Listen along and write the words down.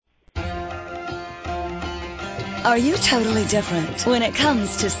Are you totally different when it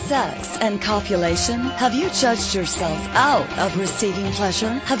comes to sex and copulation? Have you judged yourself out of receiving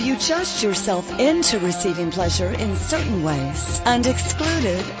pleasure? Have you judged yourself into receiving pleasure in certain ways and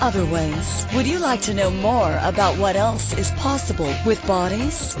excluded other ways? Would you like to know more about what else is possible with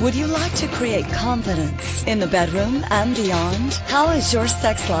bodies? Would you like to create confidence in the bedroom and beyond? How has your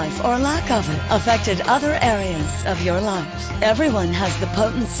sex life or lack of it affected other areas of your life? Everyone has the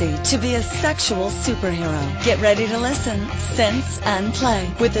potency to be a sexual superhero. Get ready to listen, sense, and play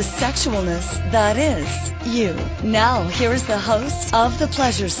with the sexualness that is you. Now, here is the host of The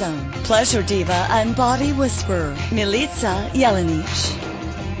Pleasure Zone, pleasure diva and body whisperer, Milica Jelenic.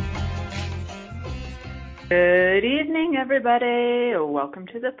 Good evening, everybody. Welcome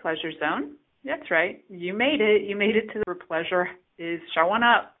to The Pleasure Zone. That's right. You made it. You made it to where pleasure is showing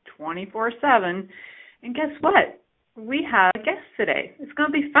up 24/7. And guess what? We have a guest today. It's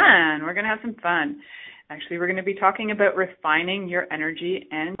going to be fun. We're going to have some fun. Actually, we're going to be talking about refining your energy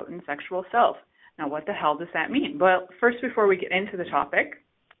and potent sexual self. Now, what the hell does that mean? Well, first, before we get into the topic,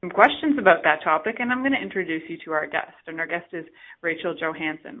 some questions about that topic, and I'm going to introduce you to our guest. And our guest is Rachel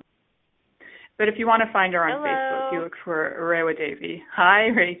Johanson. But if you want to find her on Facebook, you look for Rewa Davy. Hi,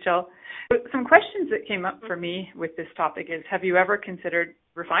 Rachel. Some questions that came up for me with this topic is, have you ever considered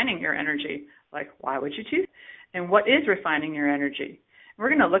refining your energy? Like, why would you choose? And what is refining your energy? We're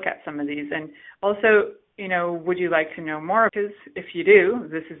going to look at some of these. And also, would you like to know more? Because if you do,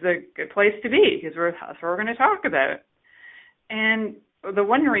 this is a good place to be, because that's what we're going to talk about. And the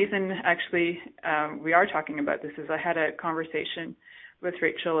one reason, actually, we are talking about this is I had a conversation with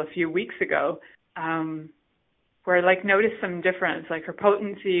Rachel a few weeks ago where I noticed some difference. Like, her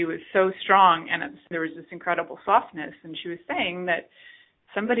potency was so strong, and there was this incredible softness. And she was saying that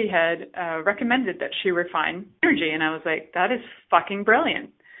somebody had recommended that she refine energy, and I was like, that is fucking brilliant.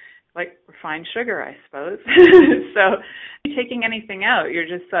 Like, refined sugar, I suppose. So, taking anything out, you're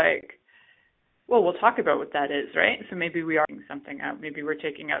just like, well, we'll talk about what that is, right? So maybe we are taking something out. Maybe we're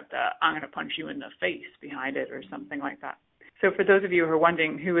taking out the I'm going to punch you in the face behind it or something like that. So for those of you who are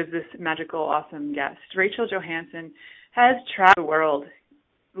wondering, who is this magical, awesome guest? Rachel Johanson has traveled the world,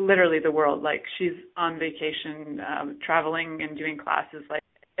 literally the world. Like, she's on vacation, traveling and doing classes like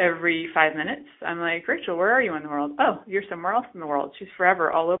every 5 minutes. I'm like, Rachel, where are you in the world? Oh, you're somewhere else in the world. She's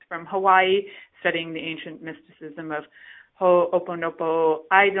forever all over, from Hawaii, studying the ancient mysticism of Ho'oponopo.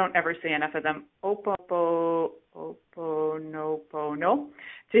 I don't ever say enough of them. Oponopono,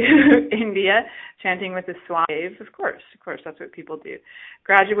 to India, chanting with the swan waves. Of course, that's what people do.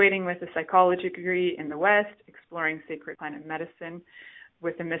 Graduating with a psychology degree in the West, exploring sacred plant medicine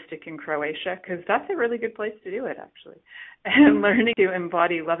with a mystic in Croatia, because that's a really good place to do it, actually. And learning to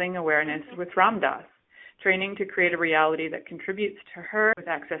embody loving awareness with Ram Dass, training to create a reality that contributes to her with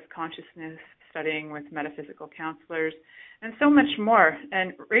access consciousness, studying with metaphysical counselors, and so much more.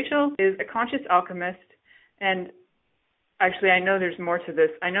 And Rachel is a conscious alchemist, and actually I know there's more to this.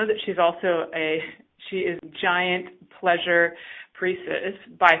 I know that she is a giant pleasure priestess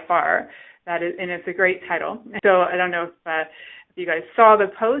by far. That is, and it's a great title. So I don't know if you guys saw the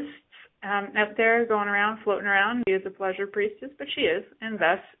posts out there going around, floating around. She is a pleasure priestess, but she is, and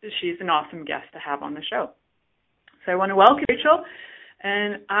thus she's an awesome guest to have on the show. So I want to welcome Rachel,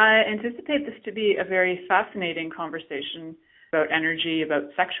 and I anticipate this to be a very fascinating conversation about energy,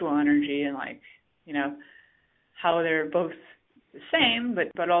 about sexual energy, and how they're both the same,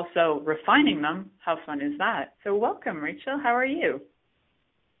 but also refining them. How fun is that? So welcome, Rachel. How are you?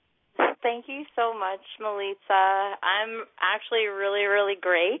 Thank you so much, Milica. I'm actually really, really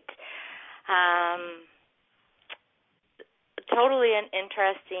great. Totally an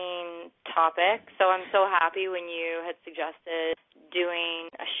interesting topic. So I'm so happy when you had suggested doing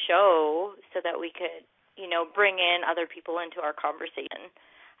a show so that we could, bring in other people into our conversation.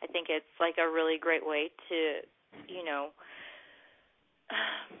 I think it's like a really great way to,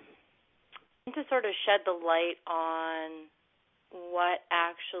 to sort of shed the light on what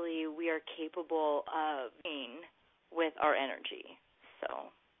actually we are capable of doing with our energy.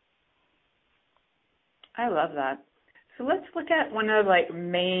 So I love that. So let's look at one of the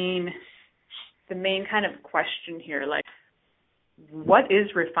main kind of question here. Like, what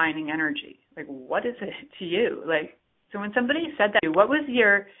is refining energy? Like, what is it to you? So when somebody said that, what was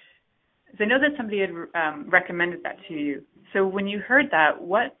I know that somebody had recommended that to you. So when you heard that,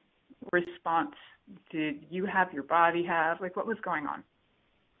 what response did you have, your body have? What was going on?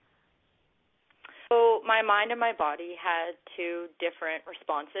 So my mind and my body had two different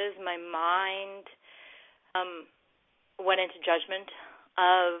responses. My mind went into judgment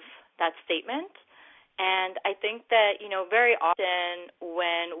of that statement. And I think that, very often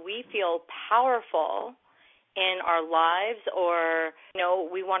when we feel powerful in our lives, or,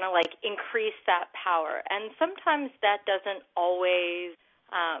 we want to, like, increase that power. And sometimes that doesn't always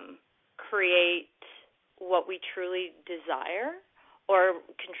create what we truly desire or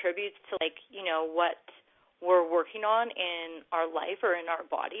contributes to, like, what we're working on in our life or in our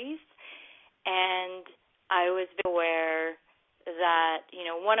bodies. And I was aware that,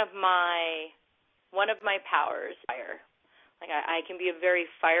 one of my powers, fire. Like, I can be a very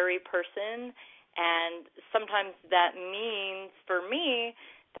fiery person, and sometimes that means, for me,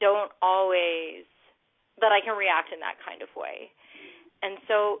 don't always that I can react in that kind of way. And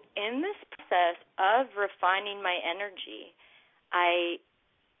so in this process of refining my energy, I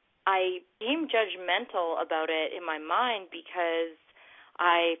became judgmental about it in my mind because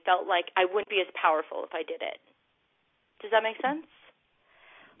I felt like I wouldn't be as powerful if I did it. Does that make sense?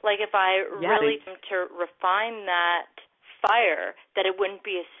 Like, if I really wanted to refine that fire, that it wouldn't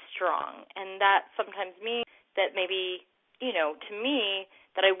be as strong. And that sometimes means that maybe, to me,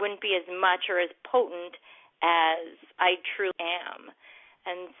 that I wouldn't be as much or as potent as I truly am.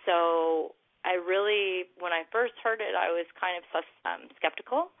 And so I really, when I first heard it, I was kind of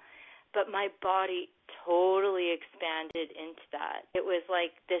skeptical, but my body totally expanded into that. It was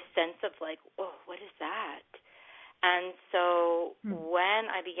like this sense of, like, whoa, what is that? And so when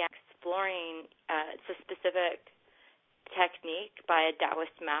I began exploring, it's a specific technique by a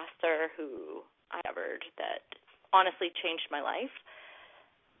Taoist master who I discovered that honestly changed my life.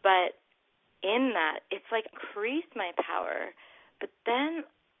 But in that, it's like increased my power, but then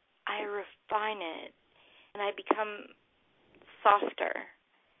I refine it, and I become softer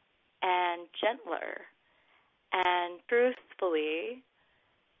and gentler. And truthfully,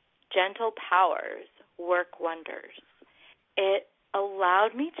 gentle powers work wonders. It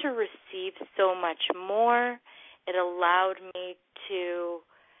allowed me to receive so much more. It allowed me to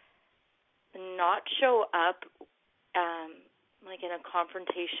not show up like in a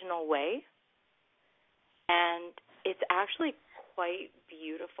confrontational way. And it's actually quite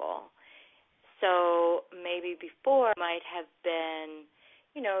beautiful. So maybe before might have been,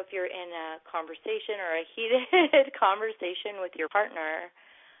 if you're in a conversation or a heated conversation with your partner,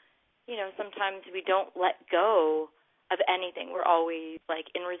 sometimes we don't let go of anything. We're always like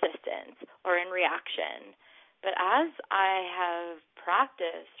in resistance or in reaction. But as I have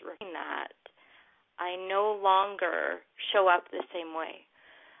practiced reading that, I no longer show up the same way.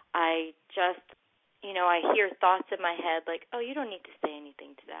 I just, I hear thoughts in my head like, oh, you don't need to say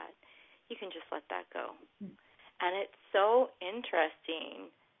anything to that. You can just let that go. And it's so interesting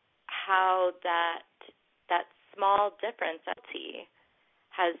how that small difference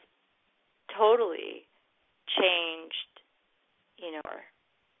has totally changed,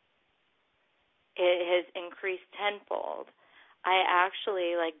 it has increased tenfold. I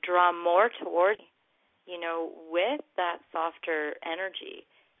actually draw more towards, with that softer energy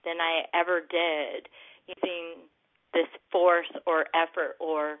than I ever did using this force or effort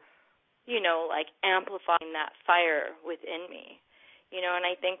or, amplifying that fire within me. And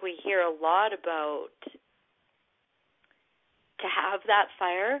I think we hear a lot about to have that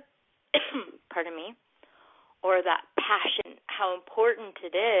fire, pardon me, or that passion, how important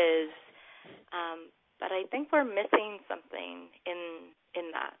it is. But I think we're missing something in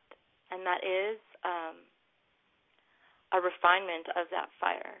that, and that is a refinement of that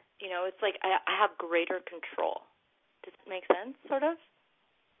fire. It's like I have greater control. Does it make sense, sort of?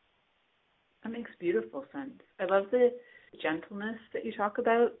 That makes beautiful sense. I love the gentleness that you talk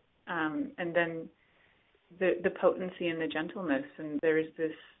about, and then the potency and the gentleness. And there's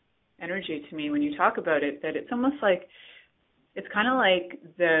this energy to me when you talk about it that it's almost like, it's kind of like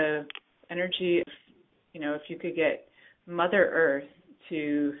the energy of, if you could get Mother Earth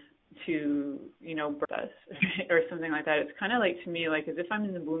to birth us or something like that. It's kind of like, to me, like as if I'm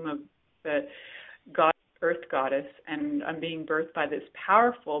in the womb of the Earth goddess, and I'm being birthed by this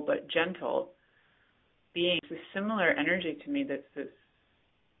powerful but gentle being. It's a similar energy to me, that's this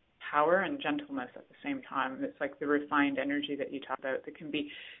power and gentleness at the same time. It's like the refined energy that you talk about that can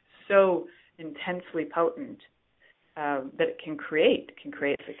be so intensely potent that it can create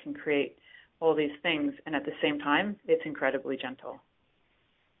all these things, and at the same time, it's incredibly gentle.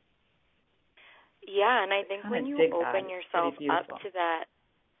 Yeah, and I think when you open yourself up to that,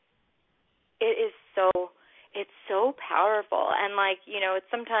 it's so powerful. And it's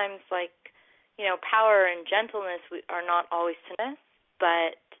sometimes power and gentleness are not always synonymous,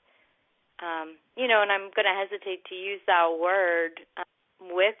 but and I'm going to hesitate to use that word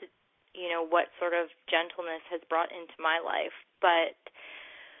with what sort of gentleness has brought into my life, but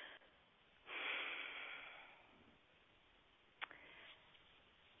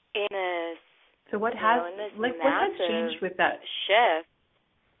in this So what this what has changed with that shift?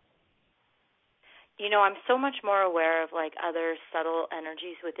 I'm so much more aware of other subtle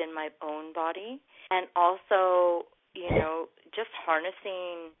energies within my own body, and also, just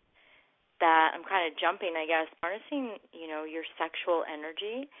harnessing that. I'm kind of jumping, I guess, harnessing, your sexual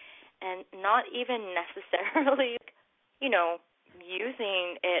energy, and not even necessarily,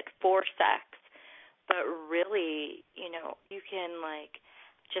 using it for sex, but really, you can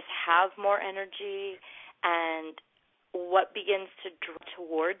just have more energy, and what begins to draw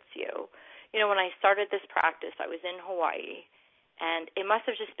towards you. When I started this practice, I was in Hawaii, and it must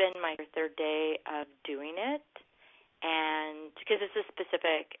have just been my third day of doing it, and because it's a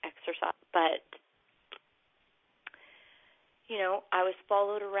specific exercise, but, I was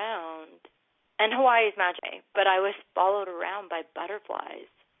followed around, and Hawaii is magic, but I was followed around by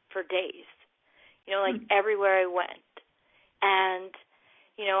butterflies for days, everywhere I went, and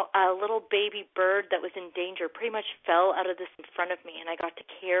a little baby bird that was in danger pretty much fell out of this in front of me, and I got to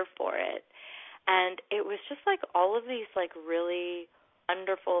care for it. And it was just all of these really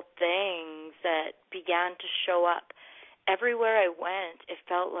wonderful things that began to show up. Everywhere I went, it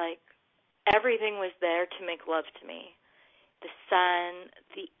felt like everything was there to make love to me. The sun,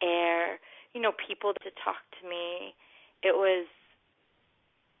 the air, people to talk to me. It was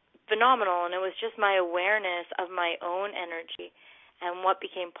phenomenal, and it was just my awareness of my own energy and what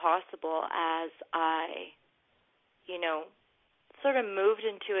became possible as I, sort of moved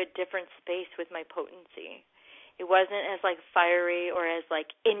into a different space with my potency. It wasn't as fiery or as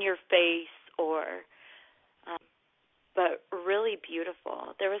in your face or, but really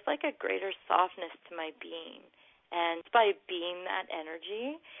beautiful. There was a greater softness to my being, and by being that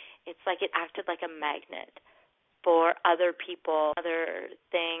energy, it's it acted like a magnet for other people, other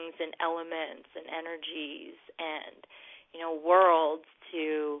things and elements and energies and, worlds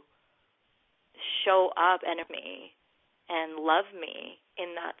to show up in me and love me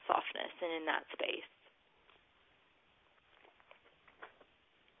in that softness and in that space.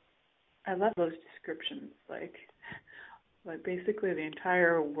 I love those descriptions. Like basically the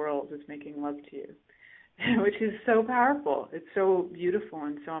entire world is making love to you, which is so powerful. It's so beautiful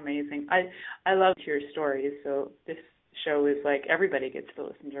and so amazing. I love your stories. So this show is everybody gets to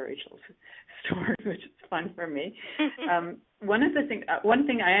listen to Rachel's story, which is fun for me. One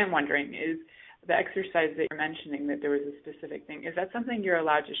thing I am wondering is the exercise that you're mentioning, that there was a specific thing. Is that something you're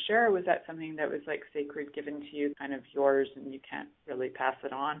allowed to share, or was that something that was sacred, given to you, kind of yours, and you can't really pass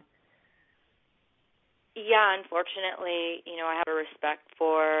it on? Yeah, unfortunately, I have a respect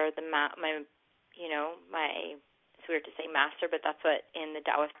for my it's weird to say master, but that's what in the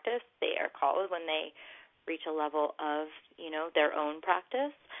Taoist practice they are called when they reach a level of, their own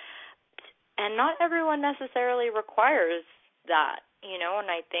practice. And not everyone necessarily requires that, and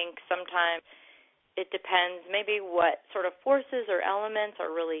I think sometimes it depends maybe what sort of forces or elements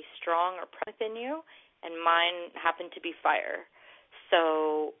are really strong or present in you, and mine happen to be fire.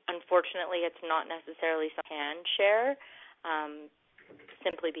 So unfortunately, it's not necessarily something I can share,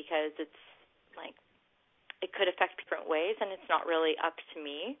 simply because it's it could affect different ways, and it's not really up to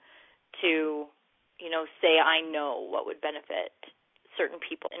me to, say I know what would benefit certain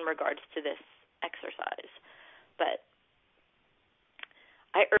people in regards to this exercise. But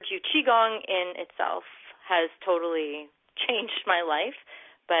I urge you, Qigong in itself has totally changed my life,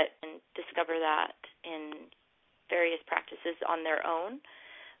 but discover that in various practices on their own.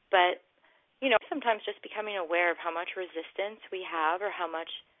 But, sometimes just becoming aware of how much resistance we have, or how much,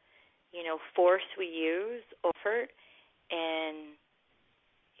 force we use, effort in,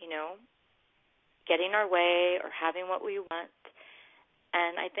 getting our way or having what we want.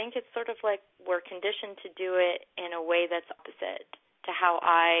 And I think it's sort of we're conditioned to do it in a way that's opposite to how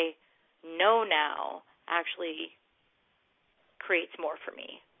I know now actually creates more for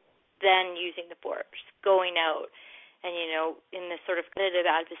me than using the force, going out. And, in this sort of competitive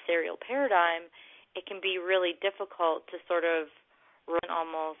adversarial paradigm, it can be really difficult to sort of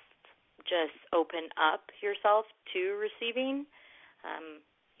almost just open up yourself to receiving.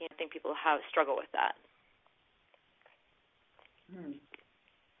 I think people struggle with that.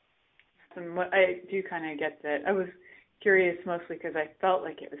 And what I do kind of get that. I was curious mostly because I felt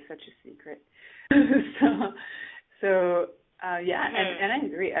like it was such a secret. So yeah, and I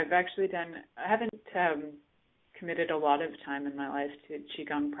agree. I've actually I haven't committed a lot of time in my life to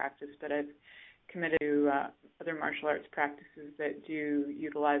Qigong practice, but I've committed to other martial arts practices that do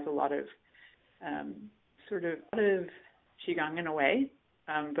utilize a lot of Qigong in a way,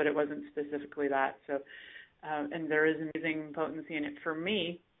 but it wasn't specifically that. So, and there is amazing potency in it for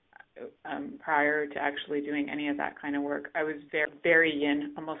me. Prior to actually doing any of that kind of work, I was very, very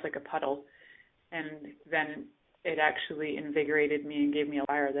yin, almost like a puddle, And then it actually invigorated me and gave me a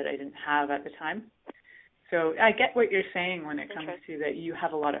fire that I didn't have at the time. So I get what you're saying when it comes to that you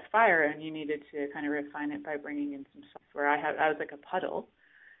have a lot of fire and you needed to kind of refine it by bringing in some software. I was like a puddle.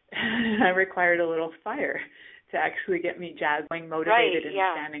 I required a little fire to actually get me jazzed, motivated, and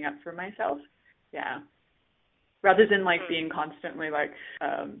standing up for myself. Yeah. Rather than like being constantly like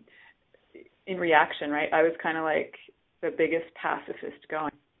in reaction, right? I was kind of like the biggest pacifist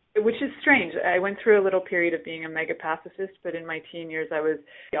going, which is strange. I went through a little period of being a mega pacifist, but in my teen years, I was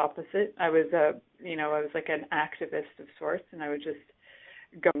the opposite. I was I was like an activist of sorts, and I would just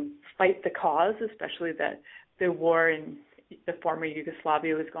go fight the cause, especially that the war in the former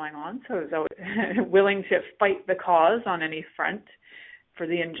Yugoslavia was going on. So I was always willing to fight the cause on any front for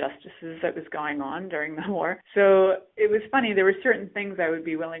the injustices that was going on during the war. So it was funny. There were certain things I would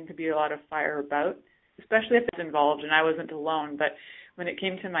be willing to be a lot of fire about, especially if it's involved and I wasn't alone. But when it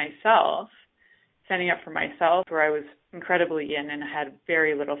came to myself, standing up for myself, where I was incredibly in and had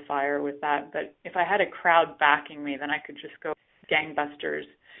very little fire with that. But if I had a crowd backing me, then I could just go gangbusters.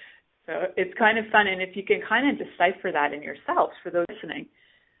 So it's kind of fun. And if you can kind of decipher that in yourself, for those listening,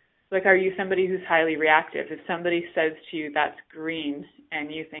 like, are you somebody who's highly reactive? If somebody says to you, that's green,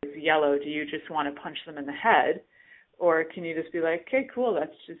 and you think it's yellow, do you just want to punch them in the head? Or can you just be like, okay, cool,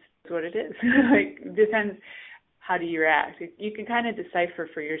 that's just what it is? Like, it depends. How do you react? You can kind of decipher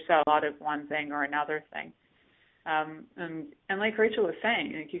for yourself a lot of one thing or another thing. And like Rachel was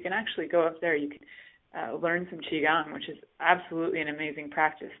saying, like, you can actually go up there, you can learn some Qigong, which is absolutely an amazing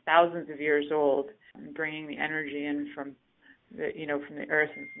practice, thousands of years old, and bringing the energy in from from the earth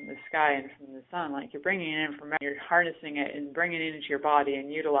and from the sky and from the sun. Like, you're bringing it in from, you're harnessing it and bringing it into your body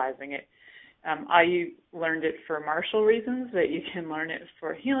and utilizing it. I learned it for martial reasons, but you can learn it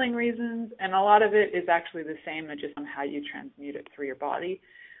for healing reasons, and a lot of it is actually the same, just on how you transmute it through your body.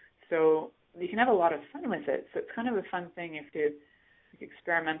 So you can have a lot of fun with it. So it's kind of a fun thing if you like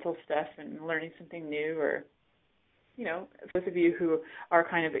experimental stuff and learning something new, or those of you who are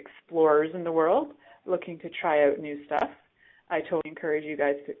kind of explorers in the world looking to try out new stuff. I totally encourage you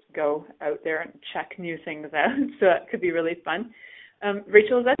guys to go out there and check new things out. So that could be really fun.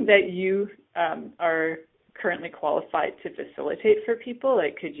 Rachel, is that you are currently qualified to facilitate for people?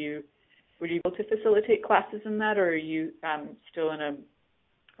 Like, would you be able to facilitate classes in that, or are you still in a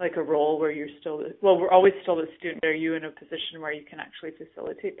role where you're still, we're always still a student. Are you in a position where you can actually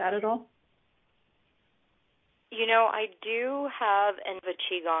facilitate that at all? I do have a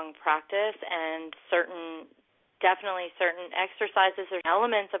Qigong practice, and definitely certain exercises or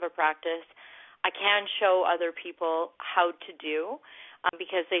elements of a practice I can show other people how to do,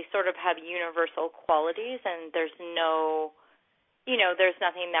 because they sort of have universal qualities, and there's there's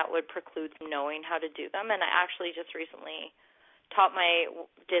nothing that would preclude knowing how to do them. And I actually just recently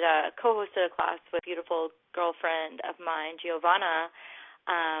co-hosted a class with a beautiful girlfriend of mine, Giovanna,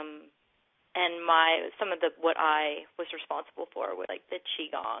 and what I was responsible for was like the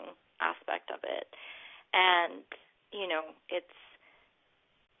Qigong aspect of it. And,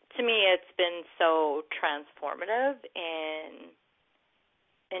 to me, it's been so transformative in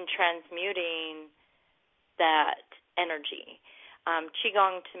transmuting that energy.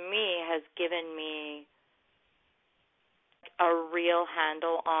 Qigong, to me, has given me a real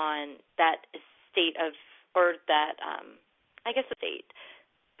handle on that state of, or that,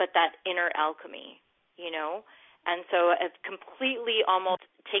 but that inner alchemy, And so it's completely almost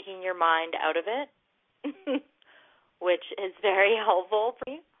taking your mind out of it, which is very helpful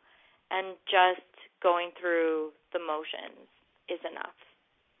for me, and just going through the motions is enough.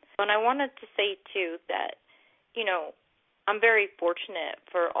 And I wanted to say, too, that, I'm very fortunate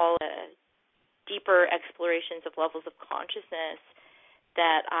for all the deeper explorations of levels of consciousness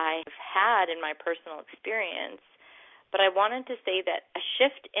that I've had in my personal experience. But I wanted to say that a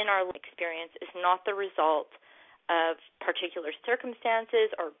shift in our experience is not the result of particular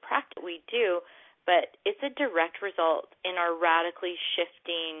circumstances or practice we do, but it's a direct result in our radically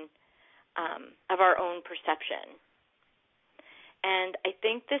shifting of our own perception. And I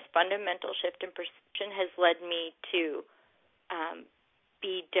think this fundamental shift in perception has led me to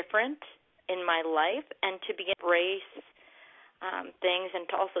be different in my life and to begin to embrace things, and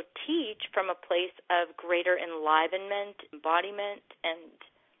to also teach from a place of greater enlivenment, embodiment,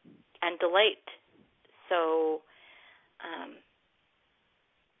 and delight. So I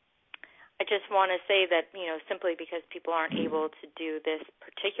just want to say that, simply because people aren't able to do this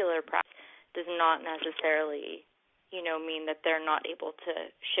particular practice does not necessarily, mean that they're not able to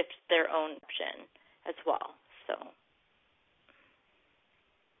shift their own option as well. So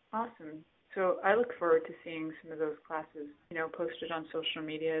awesome. So I look forward to seeing some of those classes, posted on social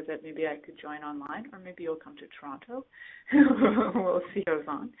media that maybe I could join online, or maybe you'll come to Toronto. We'll see what goes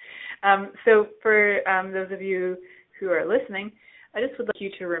on. So for those of you who are listening, I just would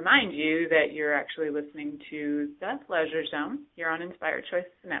like to remind you that you're actually listening to The Pleasure Zone here on Inspired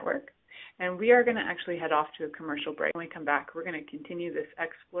Choices Network. And we are going to actually head off to a commercial break. When we come back, we're going to continue this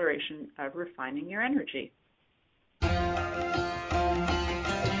exploration of refining your energy.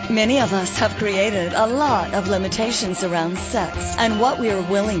 Many of us have created a lot of limitations around sex and what we are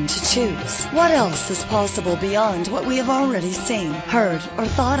willing to choose. What else is possible beyond what we have already seen, heard, or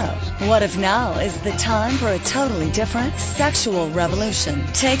thought of? What if now is the time for a totally different sexual revolution?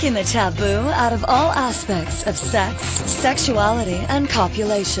 Taking the taboo out of all aspects of sex, sexuality, and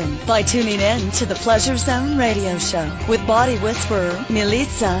copulation by tuning in to the Pleasure Zone radio show with body whisperer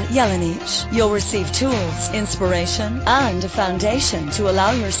Milica Jelenic. You'll receive tools, inspiration, and a foundation to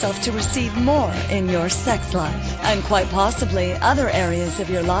allow yourself to receive more in your sex life and quite possibly other areas of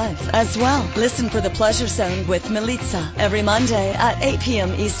your life as well. Listen for the Pleasure Zone with Milica every Monday at 8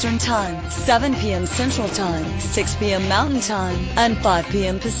 p.m. Eastern Time, 7 p.m. Central Time, 6 p.m. Mountain Time, and 5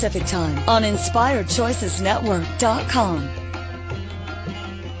 p.m. Pacific Time on InspiredChoicesNetwork.com.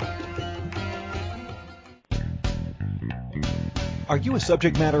 Are you a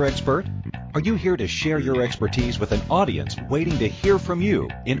subject matter expert? Are you here to share your expertise with an audience waiting to hear from you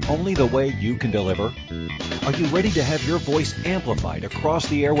in only the way you can deliver? Are you ready to have your voice amplified across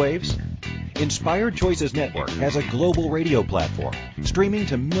the airwaves? Inspired Choices Network has a global radio platform streaming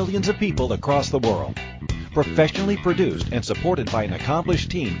to millions of people across the world. Professionally produced and supported by an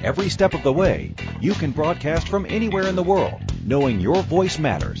accomplished team every step of the way, you can broadcast from anywhere in the world, knowing your voice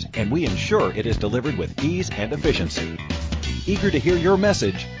matters, and we ensure it is delivered with ease and efficiency. Eager to hear your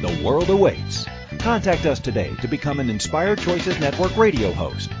message, the world awaits. Contact us today to become an Inspired Choices Network radio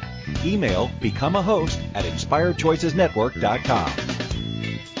host. Email becomeahost@inspiredchoicesnetwork.com.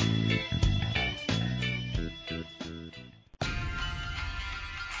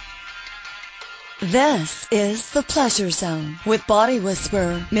 This is The Pleasure Zone with body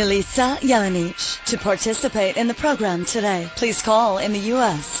whisperer Milica Jelenic. To participate in the program today, please call in the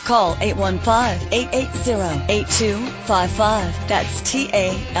U.S. Call 815-880-8255. That's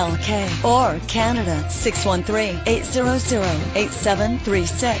TALK. Or Canada,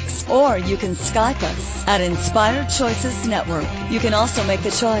 613-800-8736. Or you can Skype us at Inspired Choices Network. You can also make the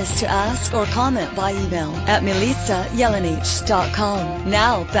choice to ask or comment by email at milicajelenic.com.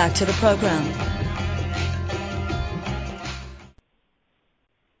 Now back to the program.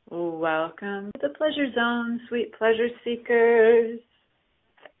 Welcome to the Pleasure Zone, sweet pleasure seekers.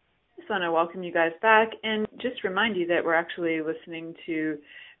 Just want to welcome you guys back and just remind you that we're actually listening to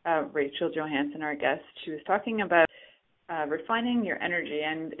Rachel Johanson, our guest. She was talking about refining your energy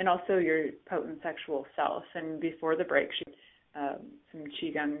and also your potent sexual self. And before the break, she some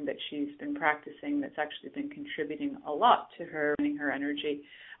Qigong that she's been practicing that's actually been contributing a lot to her refining her energy,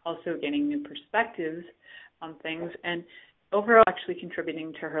 also gaining new perspectives on things, and overall actually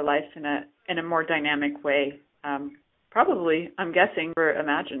contributing to her life in a more dynamic way. Probably, I'm guessing, never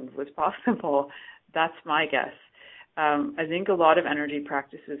imagined was possible. That's my guess. I think a lot of energy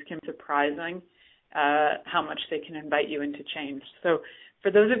practices can be surprising how much they can invite you into change. So for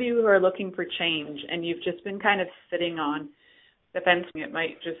those of you who are looking for change and you've just been kind of sitting on the fence, it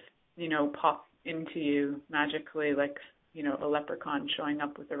might just, pop into you magically like, a leprechaun showing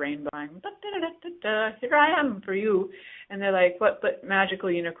up with a rainbow going, here I am for you. And they're like, what? But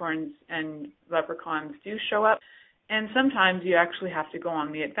magical unicorns and leprechauns do show up. And sometimes you actually have to go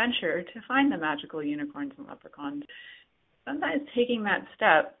on the adventure to find the magical unicorns and leprechauns. Sometimes taking that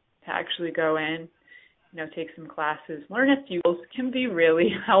step to actually go in, take some classes, learn a few skills can be really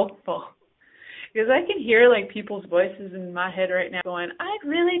helpful. Because I can hear people's voices in my head right now going, I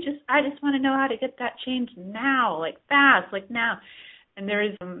just want to know how to get that change now, fast, now. And there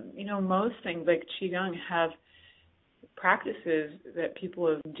is, most things like Qigong have practices that people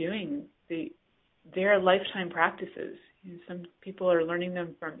have been doing. They're lifetime practices. Some people are learning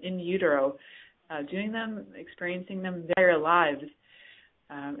them from in utero, doing them, experiencing them their lives.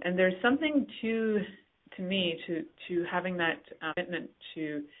 And there's something to me, to having that commitment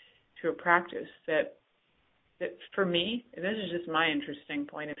to a practice that for me, and this is just my interesting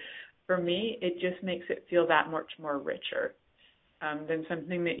point, for me, it just makes it feel that much more richer than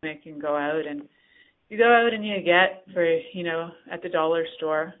something that you can go out and you get for, at the dollar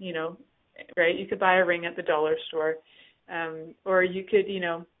store, right? You could buy a ring at the dollar store, or you could,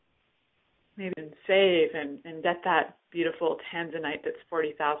 maybe save and get that beautiful tanzanite that's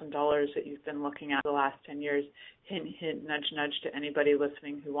 $40,000 that you've been looking at the last 10 years. Hint, hint, nudge, nudge to anybody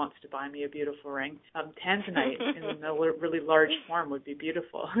listening who wants to buy me a beautiful ring. Tanzanite in a really large form would be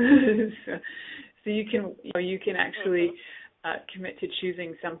beautiful. So you can actually commit to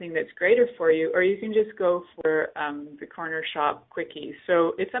choosing something that's greater for you, or you can just go for the corner shop quickie.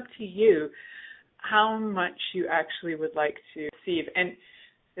 So it's up to you how much you actually would like to receive. And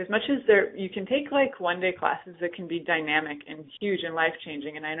as much as you can take like one-day classes that can be dynamic and huge and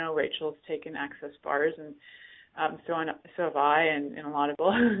life-changing. And I know Rachel's taken access bars, and so have I, and a lot of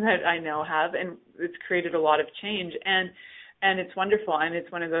people that I know have, and it's created a lot of change. And it's wonderful, and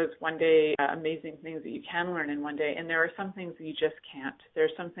it's one of those one-day amazing things that you can learn in one day. And there are some things that you just can't. There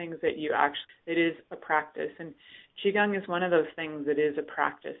are some things that it is a practice. And Qigong is one of those things that is a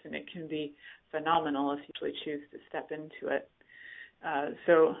practice, and it can be phenomenal if you actually choose to step into it.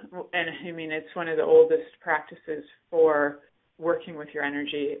 It's one of the oldest practices for working with your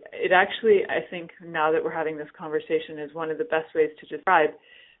energy. It actually, I think, now that we're having this conversation, is one of the best ways to describe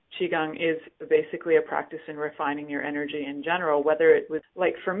Qigong is basically a practice in refining your energy in general, whether it was,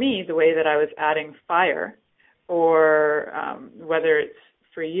 like for me, the way that I was adding fire, or whether it's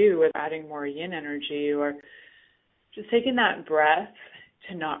for you with adding more yin energy, or just taking that breath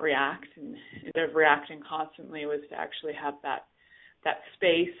to not react, and instead of reacting constantly, was to actually have that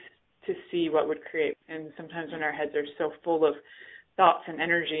space to see what would create. And sometimes when our heads are so full of thoughts and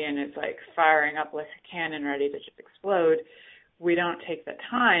energy, and it's like firing up like a cannon ready to just explode, we don't take the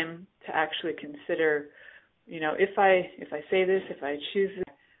time to actually consider, if I say this, if I choose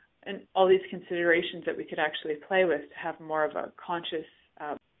this, and all these considerations that we could actually play with to have more of a conscious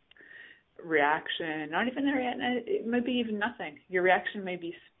reaction. Not even a reaction, it might be even nothing. Your reaction may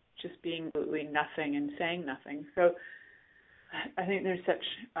be just being absolutely nothing and saying nothing. So I think there's such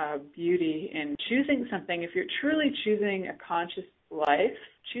beauty in choosing something. If you're truly choosing a conscious life,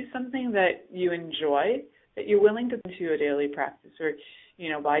 choose something that you enjoy, that you're willing to do a daily practice, or,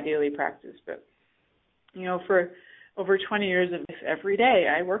 by daily practice. But, for over 20 years of life, every day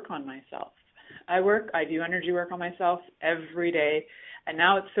I work on myself. I do energy work on myself every day. And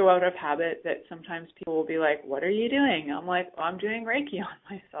now it's so out of habit that sometimes people will be like, what are you doing? I'm like, I'm doing Reiki on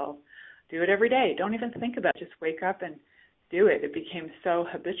myself. Do it every day. Don't even think about it. Just wake up and do it. It became so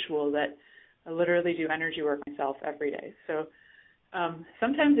habitual that I literally do energy work myself every day. So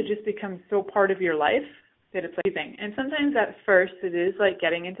sometimes it just becomes so part of your life that it's like anything. And sometimes at first it is like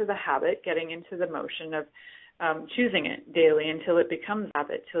getting into the habit, getting into the motion of choosing it daily until it becomes a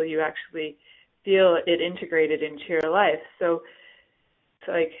habit, till you actually feel it integrated into your life. So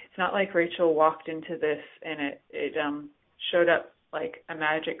it's not like Rachel walked into this and it showed up like a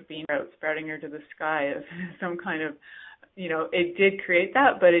magic bean sprouting her to the sky of some kind of, it did create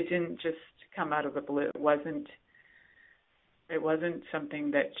that, but it didn't just come out of the blue. It wasn't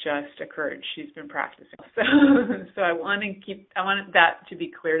something that just occurred. She's been practicing. So I want that to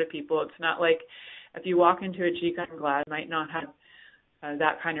be clear to people. It's not like if you walk into a Qigong class, might not have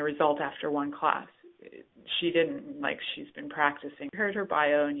that kind of result after one class. She didn't, she's been practicing. You heard her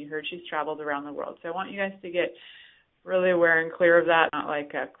bio, and you heard she's traveled around the world. So I want you guys to get really aware and clear of that, not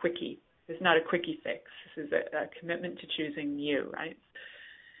like a quickie. This is not a quickie fix. This is a commitment to choosing you, right?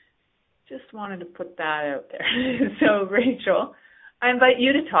 Just wanted to put that out there. So, Rachel, I invite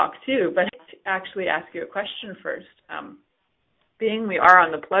you to talk too, but to actually ask you a question first. Being we are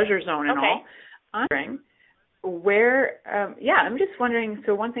on the pleasure zone and all, I'm wondering I'm just wondering,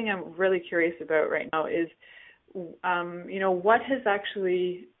 so one thing I'm really curious about right now is, what has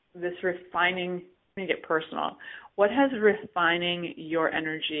actually this refining, let me get personal, what has refining your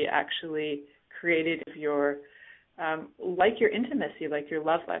energy actually created of your, like your intimacy, like your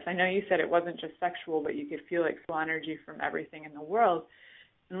love life? I know you said it wasn't just sexual, but you could feel like full energy from everything in the world.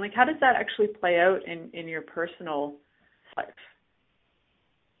 And how does that actually play out in your personal life?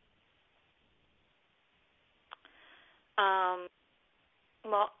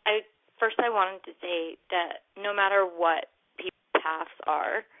 I wanted to say that no matter what people's paths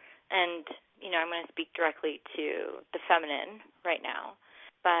are, and, I'm going to speak directly to the feminine right now,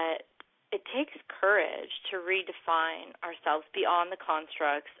 but it takes courage to redefine ourselves beyond the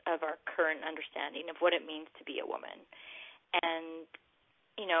constructs of our current understanding of what it means to be a woman. And,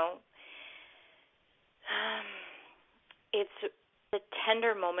 it's a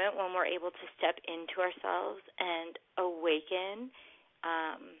tender moment when we're able to step into ourselves and awaken,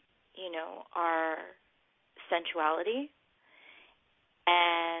 our sensuality.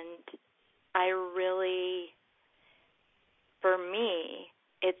 And for me,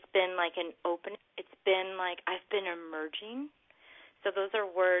 it's been like an open, it's been like I've been emerging So those are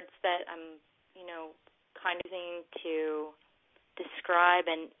words that I'm, kind of using to describe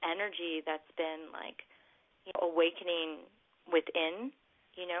an energy that's been like awakening within,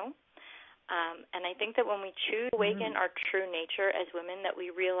 and I think that when we choose to awaken our true nature as women, that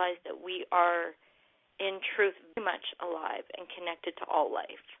we realize that we are in truth very much alive and connected to all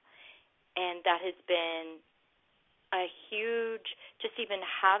life. And that has been a huge, just even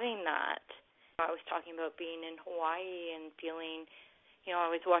having that. I was talking about being in Hawaii and feeling, I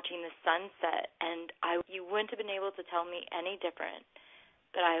was watching the sunset, and you wouldn't have been able to tell me any different,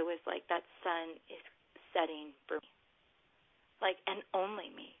 but I was like, that sun is setting for me, and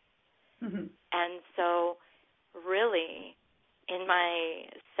only me. Mm-hmm. And so really, in my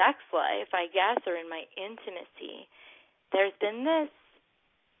sex life, I guess, or in my intimacy, there's been this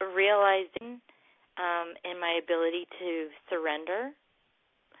realizing in my ability to surrender,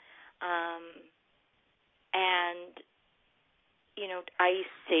 and I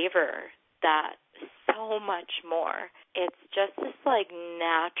savor that so much more. It's just this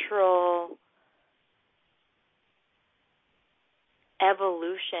natural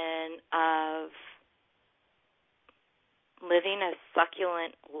evolution of living a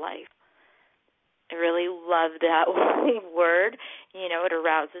succulent life. I really love that word. It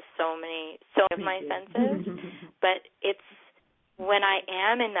arouses so many of my senses. But it's when I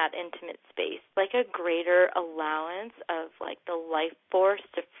am in that intimate space, a greater allowance of the life force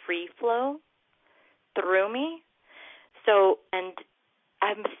to free flow through me. So, and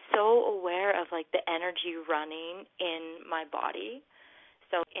I'm so aware of the energy running in my body.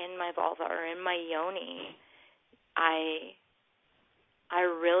 So in my vulva or in my yoni, I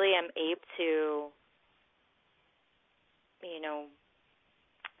really am able to,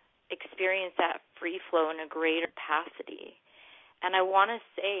 experience that free flow in a greater capacity. And I want to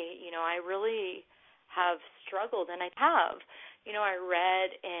say, I really have struggled, and I have. I read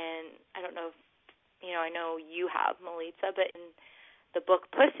in, I don't know if, I know you have, Melitza, but in the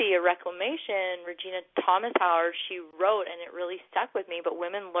book Pussy, A Reclamation, Regina Thomas Howard, she wrote, and it really stuck with me, but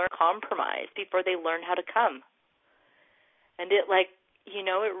women learn compromise before they learn how to come. And it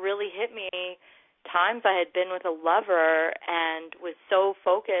it really hit me times I had been with a lover and was so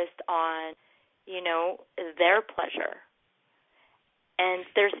focused on, their pleasure. And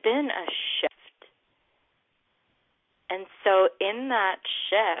there's been a shift. And so in that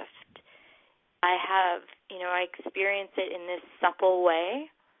shift, I have, I experience it in this supple way.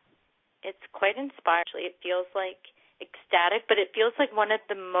 It's quite inspiring. It feels ecstatic, but it feels like one of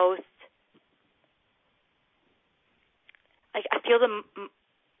the most, I feel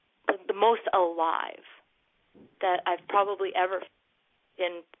the most alive that I've probably ever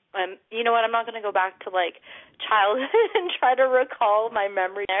been. You know what? I'm not going to go back to childhood and try to recall my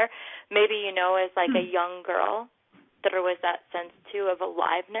memory there. Maybe as a young girl, there was that sense too of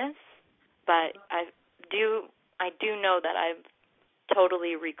aliveness. But I do know that I've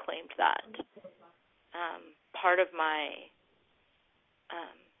totally reclaimed that. Part of my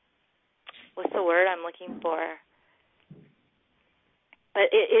what's the word I'm looking for? But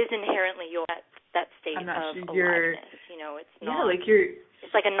it is inherently that state of aliveness. It's not. Yeah,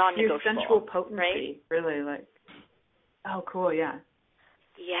 it's a non-negotiable. Your sensual potency, right? Really, oh, cool, yeah.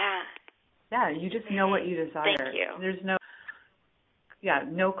 Yeah. Yeah, you just know what you desire. Thank you. There's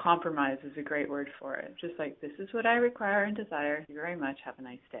no compromise is a great word for it. Just this is what I require and desire. Thank you very much. Have a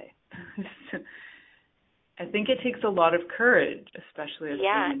nice day. I think it takes a lot of courage, especially as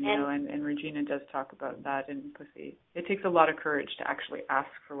women, and Regina does talk about that in Pussy. It takes a lot of courage to actually ask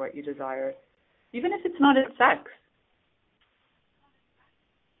for what you desire, even if it's not in sex.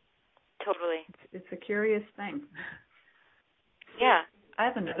 Totally. It's a curious thing. Yeah. I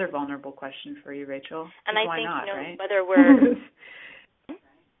have another vulnerable question for you, Rachel. And I why think, not, right? whether we're...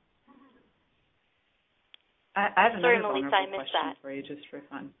 I have another Melissa, vulnerable question for you, just for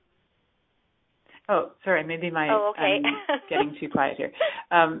fun. Oh, sorry, maybe okay. I'm getting too quiet here.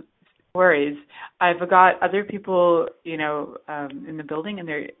 Worries. I've got other people, in the building, and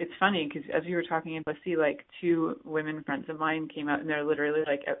it's funny because as you were talking about Pussy, two women friends of mine came out, and they're literally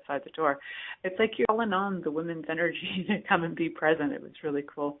outside the door. It's you're calling on the women's energy to come and be present. It was really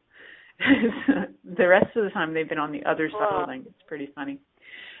cool. The rest of the time they've been on the other side of the building. It's pretty funny.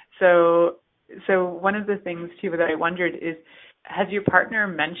 So one of the things too that I wondered is, has your partner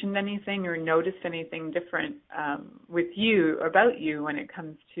mentioned anything or noticed anything different with you, about you, when it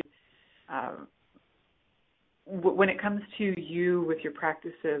comes to you with your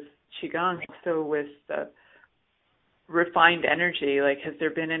practice of Qigong, so with the refined energy? Has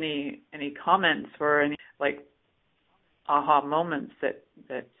there been any comments or any aha moments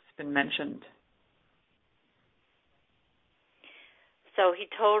that's been mentioned? so he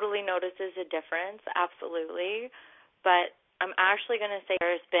totally notices a difference, absolutely. But I'm actually going to say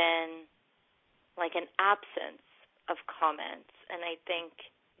there's been like an absence of comments, and I think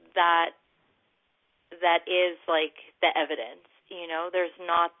that is like the evidence. There's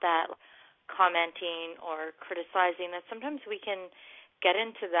not that commenting or criticizing that sometimes we can get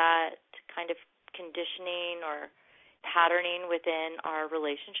into that kind of conditioning or patterning within our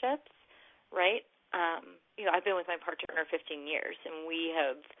relationships, right? I've been with my partner 15 years, and we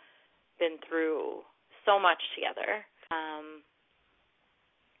have been through so much together.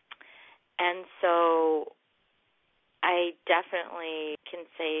 And so I definitely can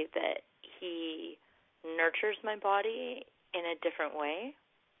say that he nurtures my body in a different way.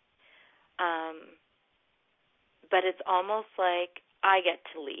 But it's almost like I get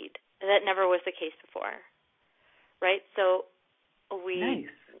to lead. That never was the case before, right? So we, nice.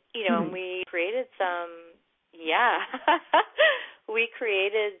 We created some,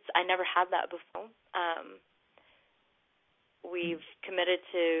 I never had that before. We've committed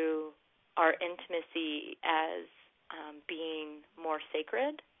to our intimacy as being more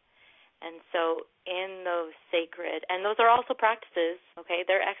sacred. And so in those sacred, and those are also practices, okay?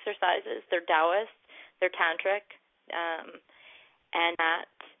 They're exercises, they're Taoist, they're tantric, and that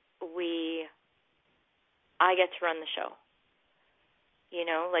I get to run the show.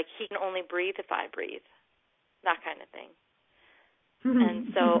 Like he can only breathe if I breathe, that kind of thing.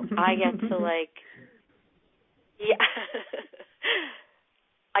 And so I get to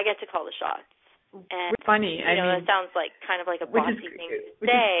I get to call the shots. And, funny. It sounds like kind of like a bossy thing to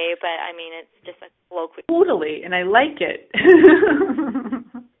say, but I mean, it's just a colloquial. Totally, and I like it.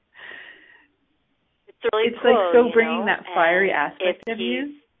 It's really it's cool. Like so bringing that fiery aspect of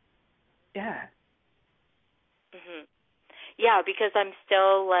you. Yeah. Mhm. Yeah, because I'm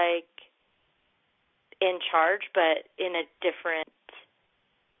still like in charge, but in a different,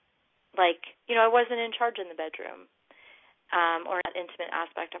 I wasn't in charge in the bedroom, or that intimate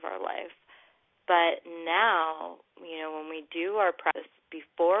aspect of our life. But now, when we do our practice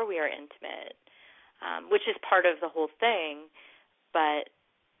before we are intimate, which is part of the whole thing, but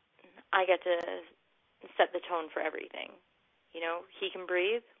I get to set the tone for everything. He can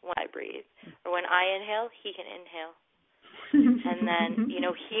breathe when I breathe, or when I inhale, he can inhale. And then,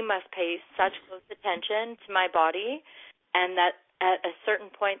 he must pay such close attention to my body, and that at a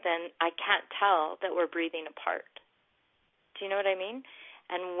certain point then I can't tell that we're breathing apart. Do you know what I mean?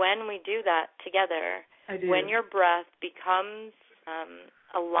 And when we do that together, when your breath becomes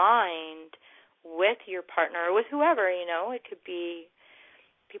aligned with your partner or with whoever, it could be,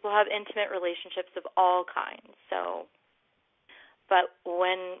 people have intimate relationships of all kinds. So, but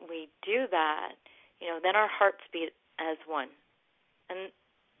when we do that, then our hearts beat as one. And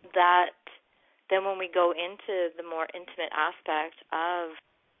that, then when we go into the more intimate aspect of,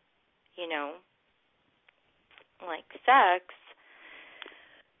 like sex,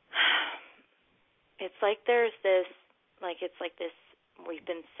 it's like there's this, we've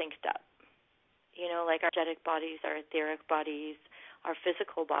been synced up. Like our energetic bodies, our etheric bodies, our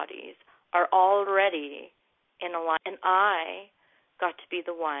physical bodies are already in alignment. And I got to be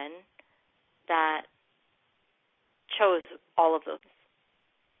the one that chose all of those.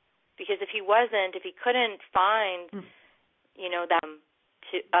 Because if he couldn't find, that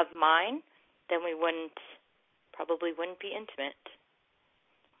of mine, then we probably wouldn't be intimate.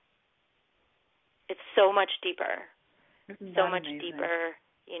 It's so much deeper. Isn't so that much amazing? Deeper.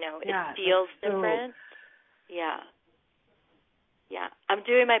 It feels different. Yeah. I'm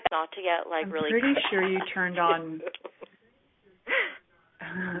doing my best not to get really. I'm pretty sure you turned on.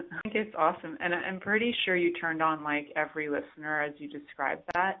 I think it's awesome, and I'm pretty sure you turned on every listener as you described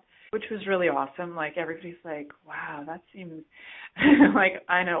that, which was really awesome. Everybody's like, "Wow, that seems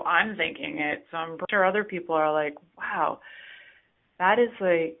I know I'm thinking it." So I'm sure other people are like, "Wow, that is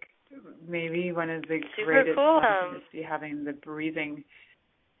maybe one of the super greatest cool. things to see, having the breathing."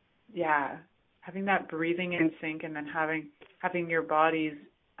 Yeah, having that breathing in sync, and then having your bodies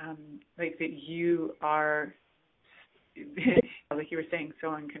that you are, like you were saying,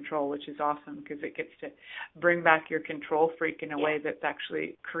 so in control, which is awesome because it gets to bring back your control freak in a way that's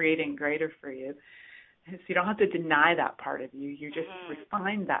actually creating greater for you. So you don't have to deny that part of you. You just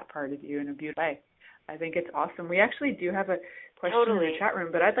refine that part of you in a beautiful way. I think it's awesome. We actually do have a question in the chat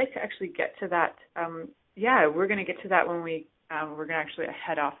room, but I'd like to actually get to that. We're going to get to that when we're going to actually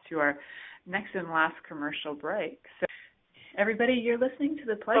head off to our next and last commercial break. So everybody, you're listening to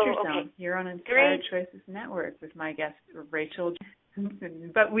The Pleasure Zone. You're on Inspired Choices Network with my guest, Rachel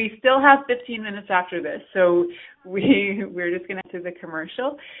Johanson. But we still have 15 minutes after this, so we're just going to do the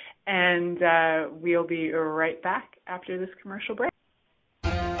commercial, and we'll be right back after this commercial break.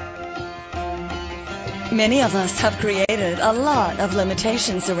 Many of us have created a lot of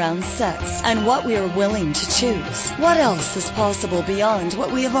limitations around sex and what we are willing to choose. What else is possible beyond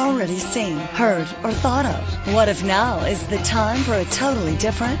what we have already seen, heard, or thought of? What if now is the time for a totally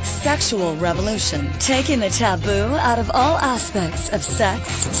different sexual revolution, taking the taboo out of all aspects of sex,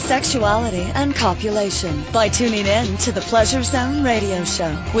 sexuality, and copulation by tuning in to the Pleasure Zone radio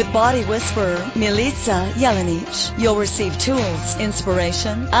show with body whisperer Milica Jelenic. You'll receive tools,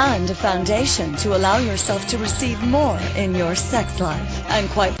 inspiration, and a foundation to allow yourself to receive more in your sex life and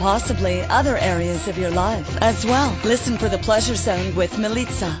quite possibly other areas of your life as well. Listen for the Pleasure Zone with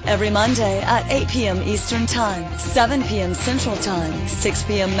Milica every Monday at 8 p.m. Eastern Time, 7 p.m. Central Time, 6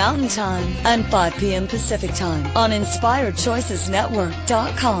 p.m. Mountain Time, and 5 p.m. Pacific Time on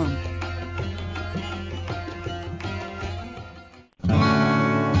InspiredChoicesNetwork.com.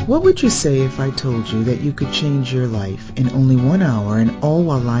 What would you say if I told you that you could change your life in only 1 hour and all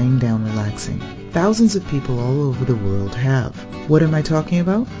while lying down relaxing? Thousands of people all over the world have. What am I talking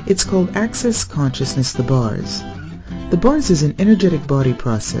about? It's called Access Consciousness, the bars. The bars is an energetic body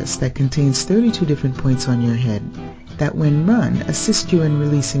process that contains 32 different points on your head that when run assist you in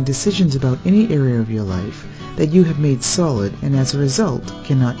releasing decisions about any area of your life that you have made solid and as a result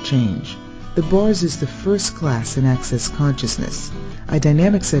cannot change. The bars is the first class in Access Consciousness, a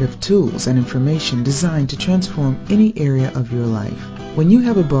dynamic set of tools and information designed to transform any area of your life. When you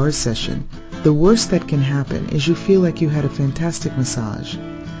have a bars session, the worst that can happen is you feel like you had a fantastic massage.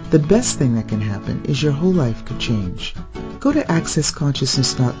 The best thing that can happen is your whole life could change. Go to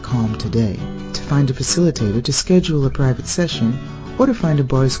accessconsciousness.com today to find a facilitator to schedule a private session or to find a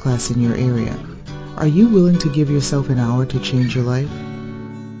bars class in your area. Are you willing to give yourself an hour to change your life?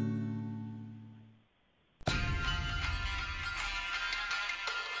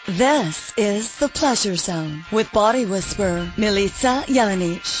 This is the Pleasure Zone with body whisperer Milica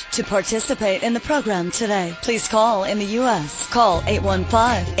Jelenic. To participate in the program today, please call in the U.S. Call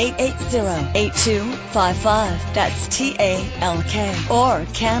 815-880-8255. That's TALK. Or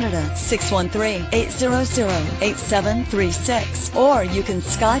Canada 613-800-8736. Or you can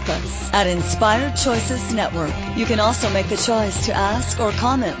Skype us at Inspired Choices Network. You can also make the choice to ask or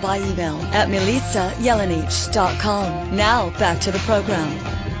comment by email at milicajelenic.com. Now back to the program.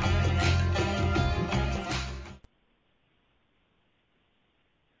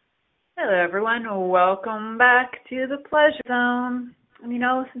 Hello, everyone. Welcome back to the Pleasure Zone.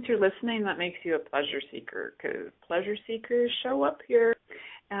 And since you're listening, that makes you a pleasure seeker, because pleasure seekers show up here.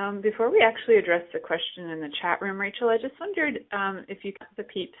 Before we actually address the question in the chat room, Rachel, I just wondered if you, the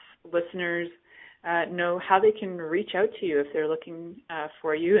peeps, listeners, know how they can reach out to you if they're looking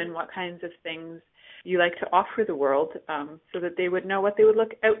for you and what kinds of things you like to offer the world so that they would know what they would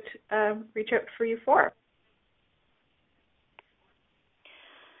reach out for you for.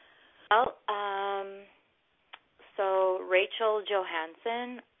 Well, so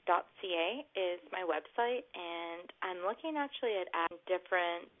RachelJohanson.ca is my website, and I'm looking actually at adding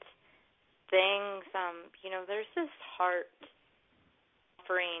different things. There's this heart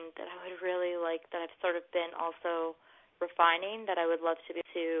offering that I would really like, that I've sort of been also refining, that I would love to be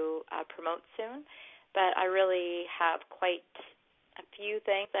to promote soon. But I really have quite a few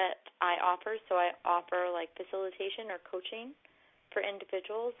things that I offer. So I offer like facilitation or coaching for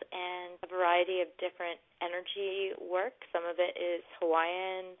individuals and a variety of different energy work. Some of it is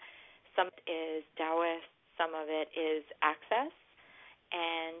Hawaiian, some of it is Taoist, some of it is Access.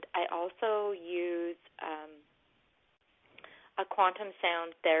 And I also use a quantum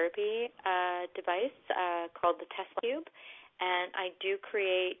sound therapy device called the Tesla Cube. And I do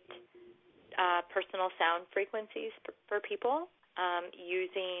create personal sound frequencies for people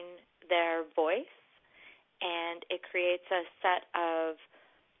using their voice. And it creates a set of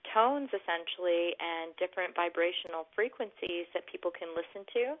tones, essentially, and different vibrational frequencies that people can listen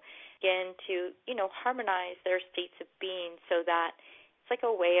to, begin to, harmonize their states of being, so that it's like a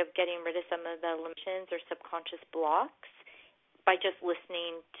way of getting rid of some of the limitations or subconscious blocks by just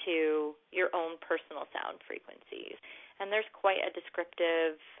listening to your own personal sound frequencies. And there's quite a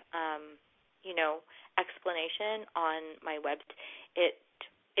descriptive, explanation on my website.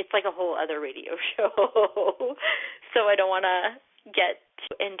 It's like a whole other radio show, so I don't want to get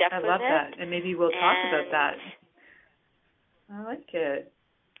too in-depth with it. I love that, and maybe we'll talk about that. I like it.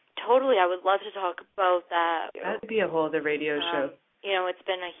 Totally, I would love to talk about that. That would be a whole other radio show. It's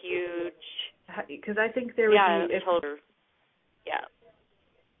been a huge... Because I think there would be... Yeah.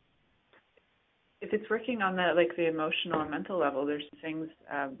 If it's working on the emotional and mental level, there's things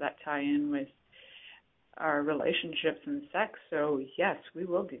that tie in with our relationships and sex. So yes, we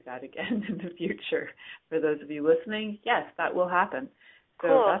will do that again in the future. For those of you listening, yes, that will happen. So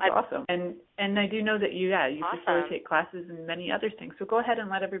cool. that's awesome. And I do know that you Awesome. facilitate classes and many other things. So go ahead and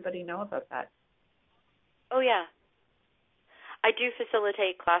let everybody know about that. Oh, yeah. I do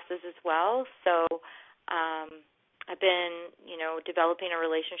facilitate classes as well. So I've been, developing a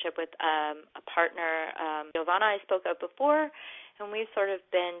relationship with a partner, Johanna, I spoke of before, and we've sort of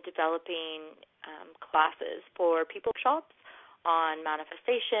been developing classes for people workshops on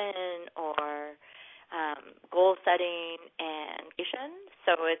manifestation or goal setting and vision.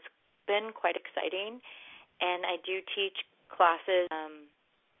 So it's been quite exciting. And I do teach classes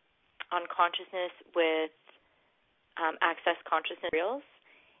on consciousness with Access Consciousness Reels,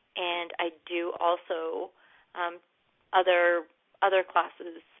 and I do also other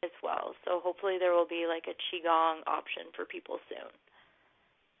classes as well. So hopefully there will be like a Qigong option for people soon.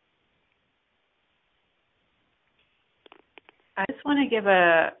 I just want to give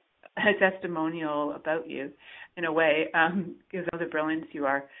a testimonial about you in a way, because of the brilliance you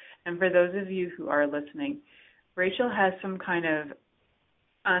are. And for those of you who are listening, Rachel has some kind of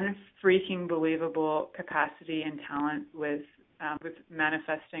unfreaking believable capacity and talent with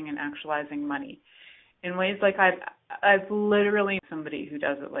manifesting and actualizing money in ways like I've literally somebody who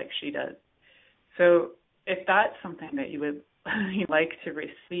does it like she does. So if that's something that you would like to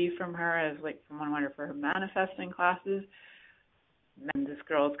receive from her as like from one of her manifesting classes, then this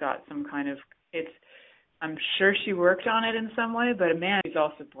girl's got some kind of I'm sure she worked on it in some way, but man, she's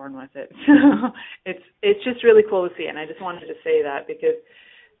also born with it. So it's just really cool to see, and I just wanted to say that because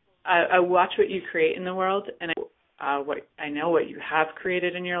I watch what you create in the world, and I know what you have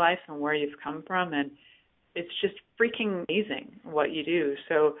created in your life and where you've come from, and it's just freaking amazing what you do.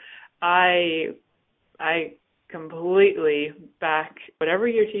 So I completely back whatever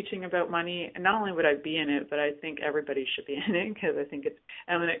you're teaching about money, and not only would I be in it, but I think everybody should be in it because I think it's.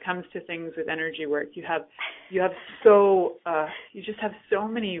 And when it comes to things with energy work, you just have so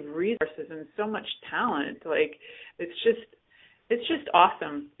many resources and so much talent. Like it's just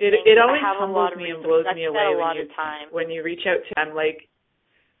awesome. It always humbles me and blows me away when you reach out to. I'm like,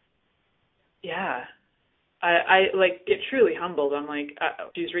 yeah. I like get truly humbled. I'm like,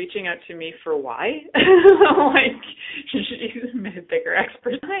 she's reaching out to me for why? Like, she's a bigger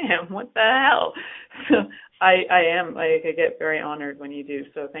expert than I am. What the hell? So I am like, I get very honored when you do.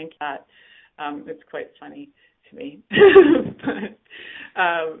 So thank you for that. It's quite funny to me. But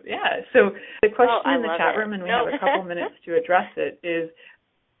yeah. So the question in the chat room, and we have a couple minutes to address it, is.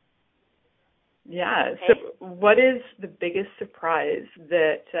 Yeah. Okay. So what is the biggest surprise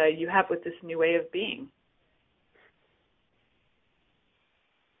that you have with this new way of being?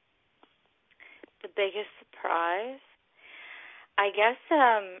 The biggest surprise? I guess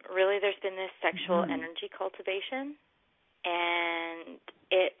really there's been this sexual energy cultivation, and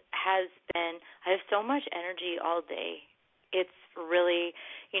it has been, I have so much energy all day. It's really,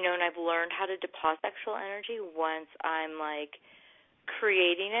 and I've learned how to deposit sexual energy once I'm like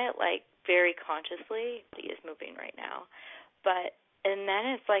creating it like very consciously. He is moving right now. And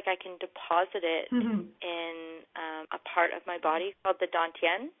then it's like I can deposit it in a part of my body called the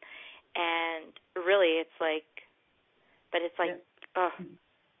dantian. And really, it's like,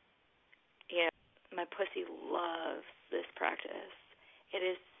 my pussy loves this practice. It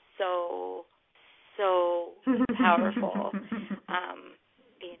is so, so powerful.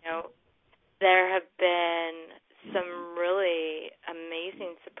 There have been some really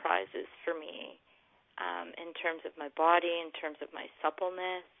amazing surprises for me in terms of my body, in terms of my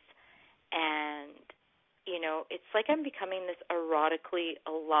suppleness, and it's like I'm becoming this erotically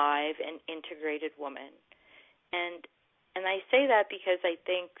alive and integrated woman. And I say that because I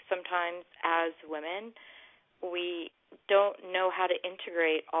think sometimes as women, we don't know how to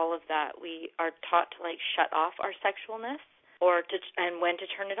integrate all of that. We are taught to like shut off our sexualness and when to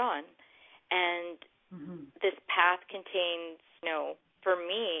turn it on. And this path contains, for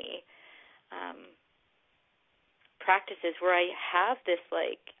me, practices where I have this,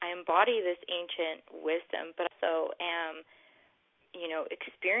 like, I embody this ancient wisdom, but also am,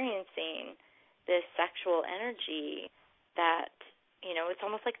 experiencing this sexual energy that, it's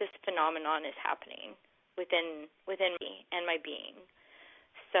almost like this phenomenon is happening within me and my being.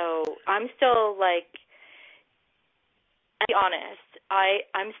 So I'm still, like, to be honest,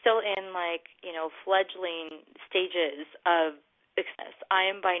 I'm still in, like, fledgling stages of success. I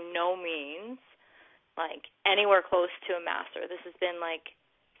am by no means like anywhere close to a master. This has been like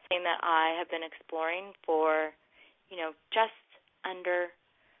something that I have been exploring for, just under,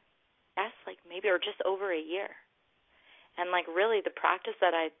 like maybe or just over a year. And like really the practice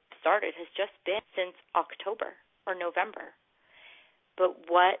that I started has just been since October or November. But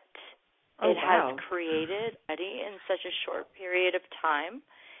what it has created already in such a short period of time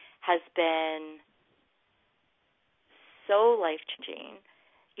has been so life-changing.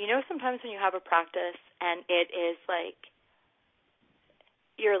 You know, sometimes when you have a practice and it is like,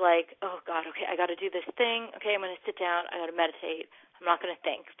 you're like, oh, God, okay, I got to do this thing. Okay, I'm going to sit down. I got to meditate. I'm not going to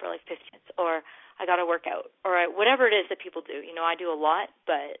think for like 15 minutes. Or I got to work out. Or whatever it is that people do. You know, I do a lot.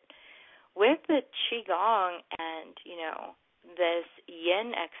 But with the Qigong and, you know, this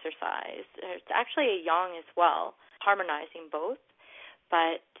yin exercise, it's actually a yang as well, harmonizing both.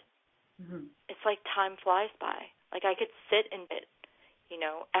 But it's like time flies by. Like I could sit in it, you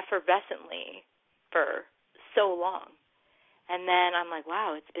know, effervescently for so long. And then I'm like,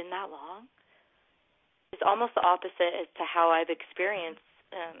 wow, it's been that long? It's almost the opposite as to how I've experienced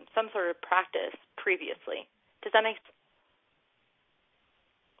some sort of practice previously. Does that make sense?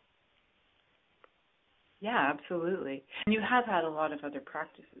 Yeah, absolutely. And you have had a lot of other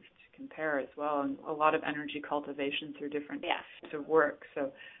practices to compare as well, and a lot of energy cultivation through different types of work.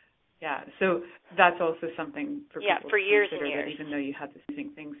 So, yeah, so that's also something for people for to years consider, and years. that even though you had this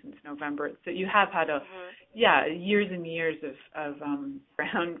amazing thing since November, so you have had years and years of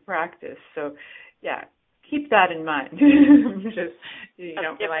round practice. So, yeah, keep that in mind. Just, you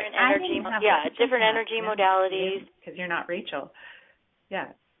know, different like, energy, different energy modalities. Because you're not Rachel.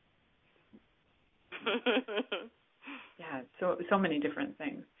 Yeah. Yeah, so many different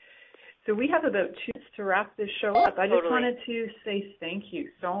things. So we have about 2 minutes to wrap this show up. I just wanted to say thank you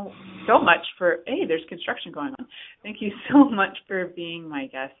so much for, there's construction going on. Thank you so much for being my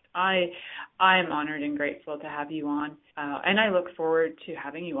guest. I'm honored and grateful to have you on, and I look forward to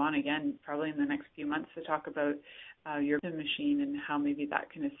having you on again probably in the next few months to talk about your machine and how maybe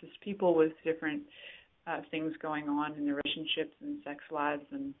that can assist people with different things going on in their relationships and sex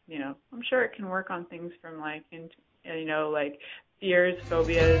lives. And, you know, I'm sure it can work on things from like, you know, like fears,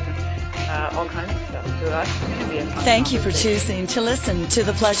 phobias, and all kinds of stuff. So that's going to be a fun Thank you for choosing to listen to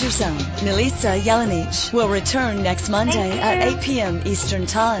The Pleasure Zone. Milica Jelenic will return next Monday at 8 p.m. Eastern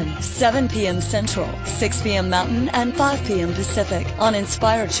Time, 7 p.m. Central, 6 p.m. Mountain, and 5 p.m. Pacific on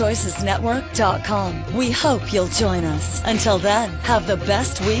InspiredChoicesNetwork.com. We hope you'll join us. Until then, have the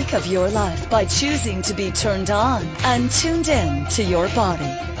best week of your life by choosing to be turned on and tuned in to your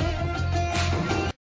body.